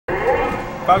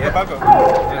Falco, Yeah. Falco.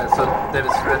 Yeah, so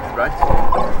David's red, right?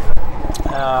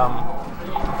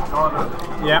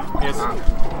 Yeah, yes.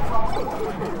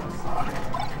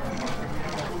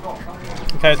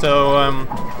 Okay, so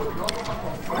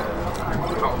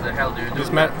How the hell do you do This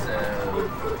that?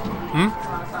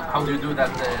 How do you do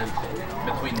that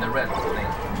between the red thing?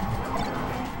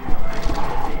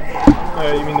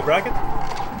 you mean the bracket?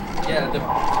 Yeah, the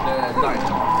line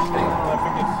thing. I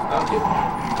think it's Okay.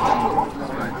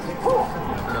 That's right.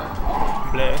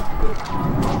 play.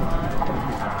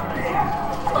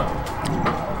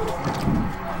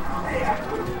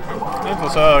 It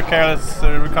was a careless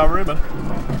recovery, but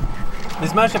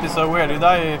this matchup is so weird.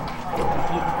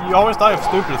 You always die of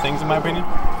stupid things, in my opinion.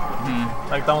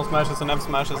 Like down smashes and F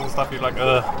smashes and stuff. You're like,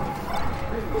 ugh.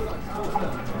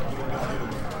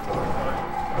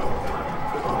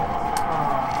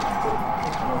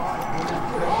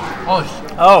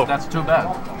 Oh, that's too bad.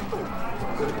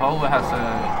 Paul has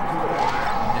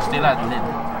he's still at the lead.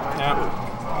 Yeah.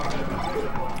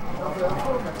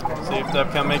 See if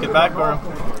Dev can make it back or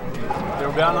there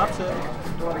will be an upset.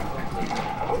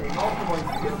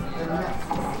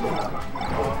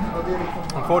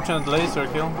 Unfortunate laser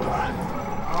kill.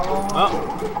 Oh.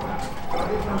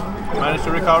 Managed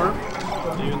to recover,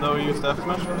 even though he used F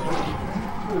smash.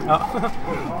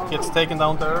 Oh. Gets taken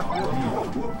down there.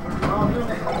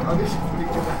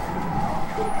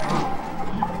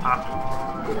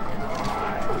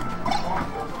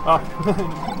 Oh.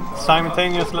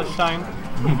 Simultaneous shine.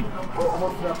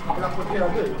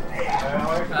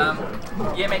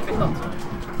 Ge mig kvittot.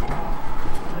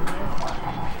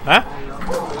 Huh?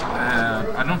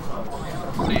 I don't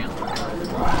see it.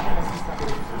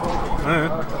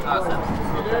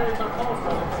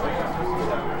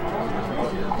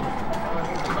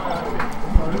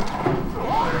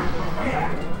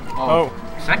 Oh.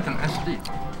 Second SD.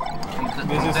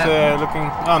 This is looking...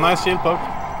 Oh, nice shield poke.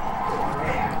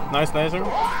 Nice laser. I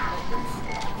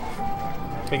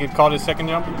think it caught his second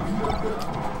jump.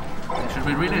 It should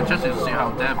be really interesting to see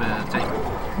how Dev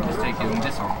is taking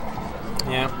this on.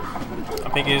 Yeah. I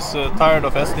think he's tired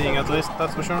of SDing at least,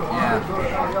 that's for sure. Yeah.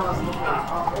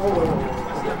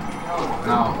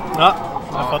 No. Ah,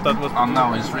 I thought that was... Oh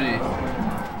no, it's really...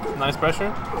 Nice pressure.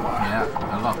 Yeah,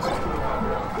 a lot.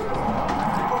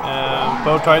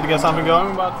 Bo tried to get something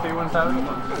going, but he wouldn't have it.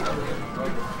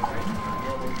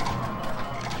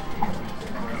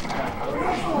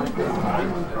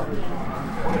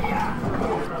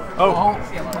 Oh!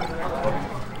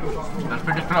 That's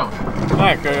pretty close.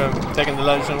 Like, taking the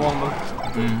ledge and one move.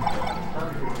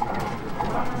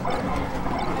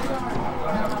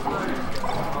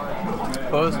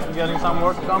 Post getting some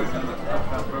work done.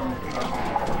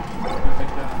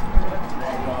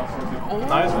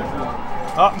 Nice.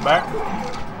 Oh, back.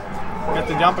 Get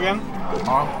the jump again.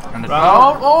 And the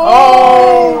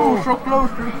Oh! so close,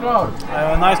 too close.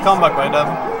 Nice comeback by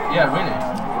Devin. Yeah, really.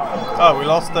 Oh, we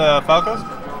lost the Falcos?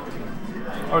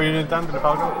 Oh, you didn't enter the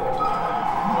Falco?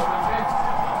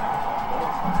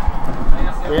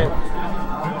 Yeah.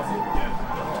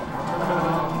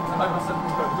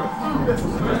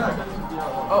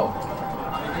 Oh.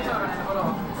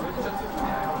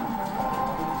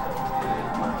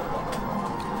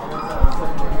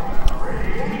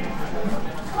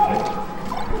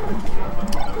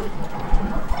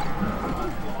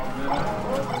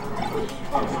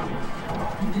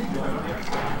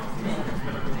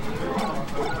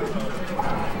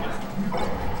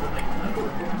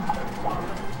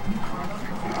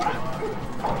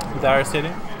 Dire City.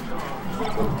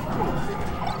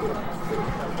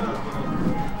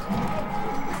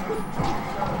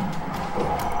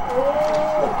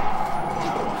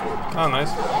 Oh,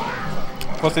 nice.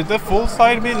 Was it the full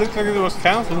side B? Looked like it was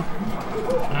cancelled.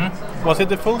 Was it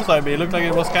the full side B? It looked like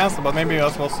it was cancelled, but maybe it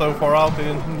was so far out it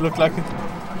didn't look like it.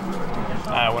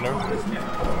 Whatever.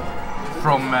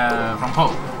 From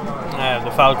Poe.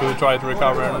 The Falco tried to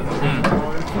recover and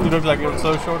it looked like it was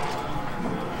so short.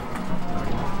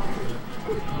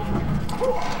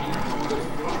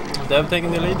 Dev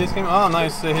taking the lead this game. Oh,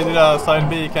 nice. He did a side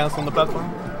B cancel on the platform.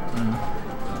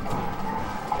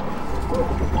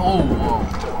 Oh, whoa.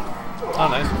 Oh,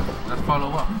 nice. Let's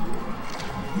follow up.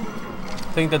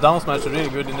 I think the down smash is really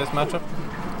good in this matchup.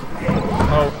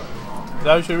 Oh,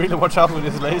 Dev should really watch out with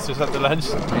his lasers at the ledge.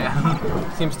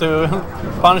 Yeah. Seems to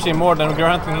punish him more than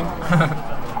granting him.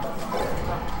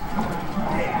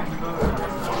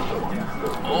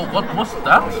 Oh, what was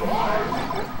that?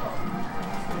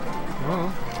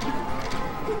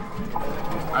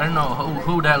 I don't know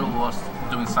who the hell was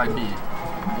doing side B,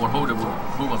 or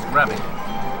who was grabbing.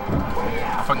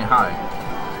 Fucking high.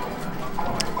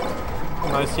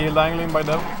 Nice shield angling by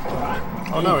Dev.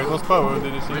 Oh no, it was Poe.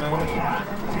 Did you see that?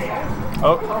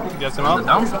 Oh, gets him out.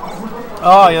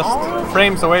 Oh, just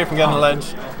frames away from getting a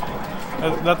ledge.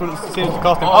 That would seem to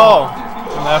cost him. Oh,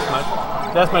 and deathmatch.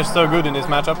 Deathmatch is so good in this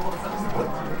matchup.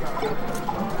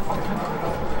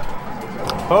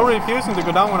 Poe refusing to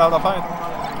go down without a fight.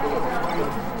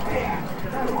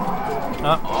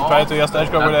 Try to just edge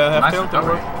guard with a half tilt.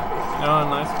 Yeah,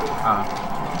 nice.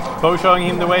 Poe showing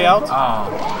him the way out. Oh,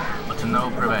 but no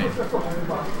prevail.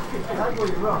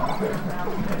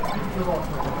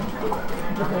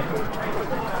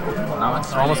 Now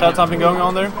it's almost had something going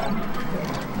on there.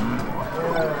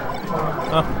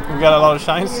 We got a lot of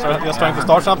shines, just trying to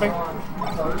start something.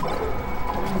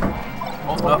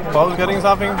 Poe's getting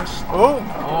something. Oh!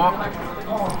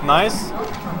 Nice.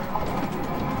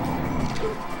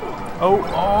 Oh!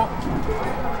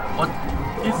 What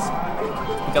is...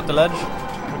 He got the ledge.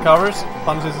 Recovers.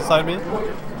 Punishes the side B.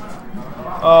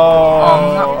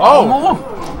 Oh!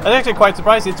 That's actually quite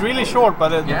surprising. It's really short, but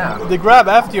the grab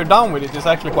after you're down with it is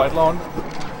actually quite long.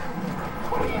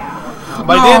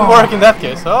 But it didn't work in that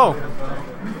case. Oh!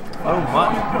 Oh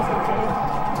my!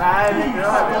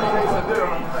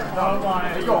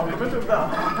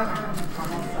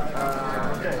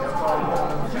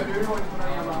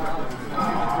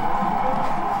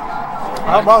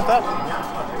 How about that?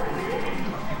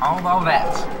 How about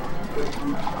that?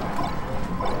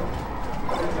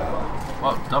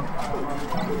 Well, dub.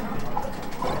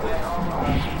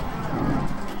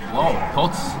 Whoa,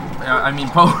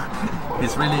 Poe.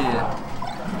 He's really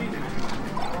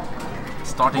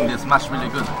starting this match really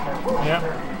good. Yeah.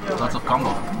 Lots of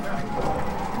combo.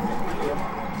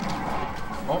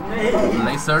 Oh,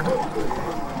 lasered.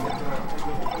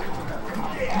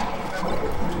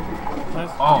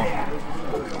 Nice. Oh,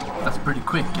 that's pretty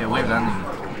quick wave landing.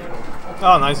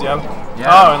 Oh, nice jab.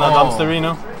 Yeah. Oh, and a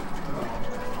dumpsterino.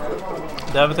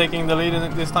 Dev taking the lead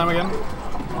in this time again.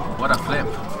 What a flip.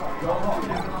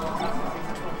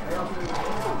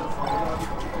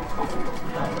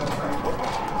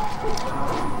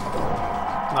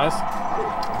 Nice.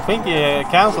 I think he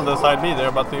cancelled the side B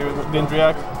there, but he didn't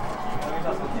react.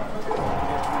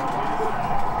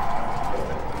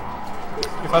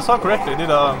 If I saw correctly, he did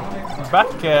a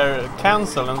back air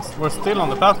cancel and we're still on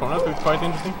the platform. That was quite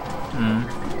interesting.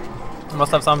 It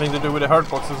must have something to do with the hurt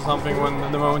boxes or something when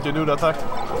the moment you do the attack.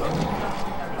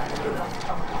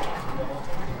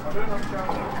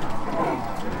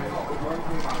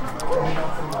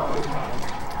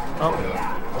 Oh.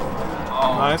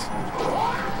 Nice.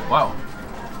 Wow.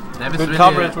 Davis good really,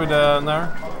 coverage with the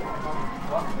Nair.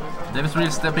 Davis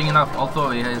really stepping it up, although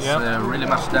he has really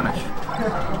much damage.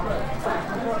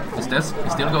 He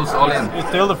still goes all in. It's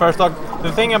still the first stock.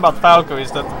 The thing about Falco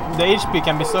is that the HP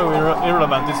can be so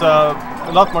irrelevant. It's a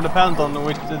lot more dependent on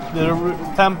which the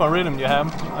tempo and rhythm you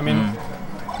have. I mean,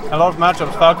 a lot of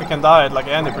matchups Falco can die at like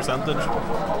any percentage.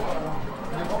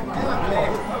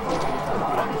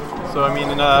 So I mean,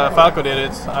 in Falco did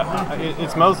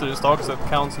it's mostly the stocks that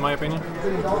counts in my opinion.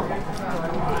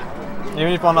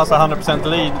 Even if one has a 100%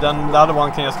 lead, then the other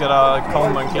one can just get a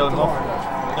combo and kill him off.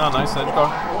 Yeah, nice edge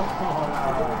guard.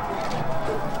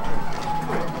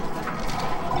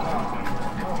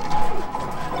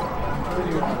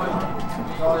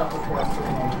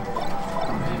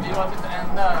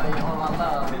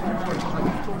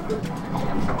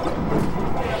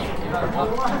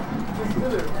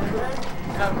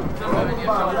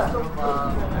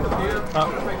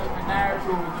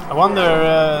 I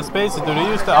wonder, Spaces, do they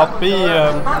use the up B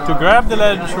to grab the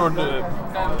ledge or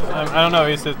I don't know,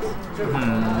 is it...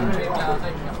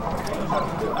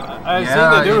 I've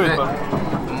seen they do it, but...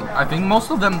 I think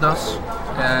most of them does,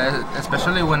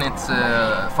 especially when it's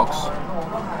Fox.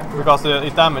 Because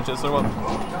it damages or what?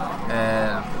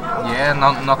 Yeah,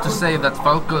 not to say that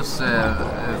Falco's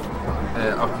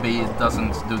up B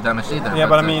doesn't do damage either. Yeah,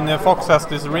 but I mean, Fox has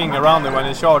this ring around it when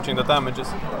it's charging that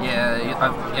damages. Yeah,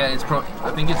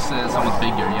 I think it's somewhat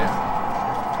bigger. Yeah.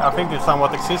 I think it's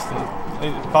somewhat existing.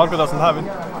 Falco doesn't have it.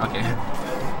 Okay,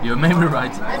 you may be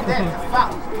right.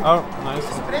 Oh, nice.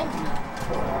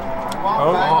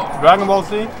 Oh, Dragon Ball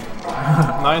Z.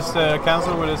 Nice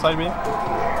cancel with the side B.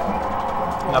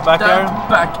 Back air.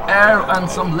 Back air and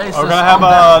some lasers. Are we gonna have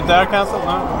a dare cancel?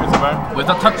 No, it's a bear. With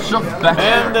a touch of back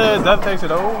air. And Dev takes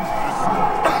it. Oh.